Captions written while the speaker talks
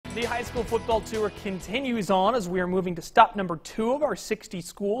The high school football tour continues on as we are moving to stop number 2 of our 60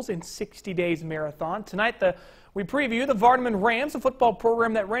 schools in 60 days marathon. Tonight we preview the Vardaman Rams, a football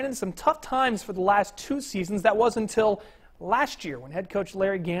program that ran into some tough times for the last 2 seasons. That was until last year when head coach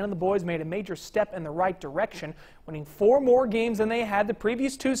Larry Gann and the boys made a major step in the right direction, winning 4 more games than they had the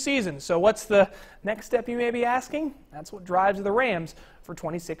previous 2 seasons. So what's the next step, you may be asking? That's what drives the Rams for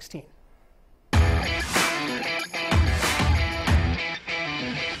 2016.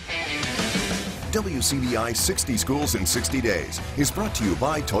 WCBI 60 Schools in 60 Days is brought to you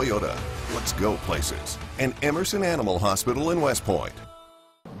by Toyota, Let's Go Places, and Emerson Animal Hospital in West Point.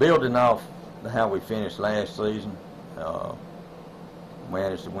 Building off how we finished last season,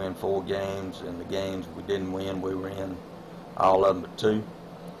 managed to win 4 games, and the games we didn't win, we were in all of them but 2.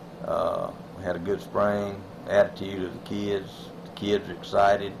 We had a good spring, attitude of the kids are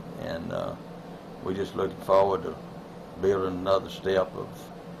excited, and we're just looking forward to building another step of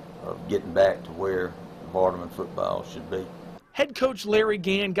getting back to where Vardaman football should be. Head coach Larry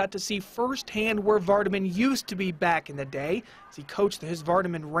Gann got to see firsthand where Vardaman used to be back in the day as he coached his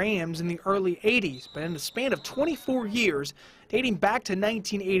Vardaman Rams in the early 80s. But in the span of 24 years, dating back to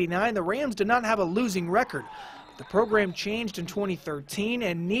 1989, the Rams did not have a losing record. The program changed in 2013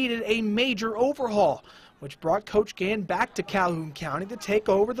 and needed a major overhaul, which brought Coach Gann back to Calhoun County to take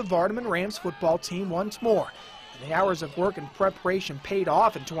over the Vardaman Rams football team once more. The hours of work and preparation paid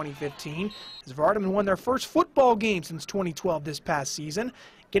off in 2015 as Vardaman won their first football game since 2012 this past season.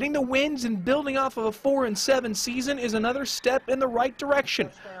 Getting the wins and building off of a 4-7 season is another step in the right direction.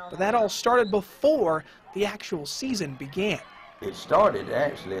 But that all started before the actual season began. It started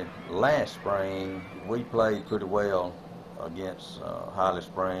actually last spring. We played pretty well against Holly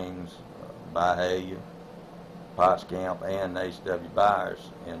Springs, Bahia, Potts Camp, and H.W.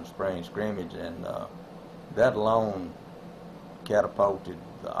 Byers in the spring scrimmage, and that alone catapulted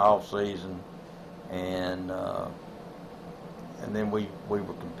the off season, and then we were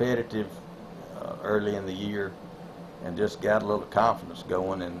competitive early in the year and just got a little confidence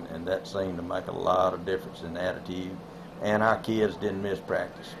going, and that seemed to make a lot of difference in attitude, and our kids didn't miss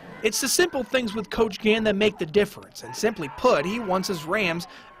practice. It's the simple things with Coach Gann that make the difference, and simply put, he wants his Rams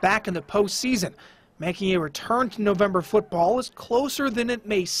back in the postseason. Making a return to November football is closer than it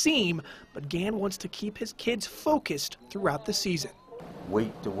may seem, but Gann wants to keep his kids focused throughout the season.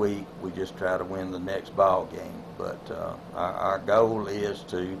 Week to week, we just try to win the next ball game, but our goal is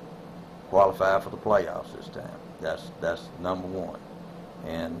to qualify for the playoffs this time. That's number one,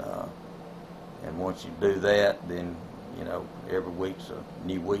 and once you do that, then you know every week's a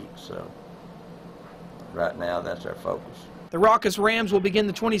new week. So right now, that's our focus. The raucous Rams will begin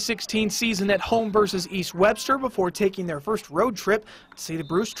the 2016 season at home versus East Webster before taking their first road trip to see the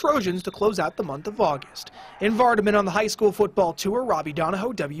Bruce Trojans to close out the month of August. In Vardaman on the high school football tour, Robbie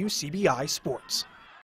Donahoe, WCBI Sports.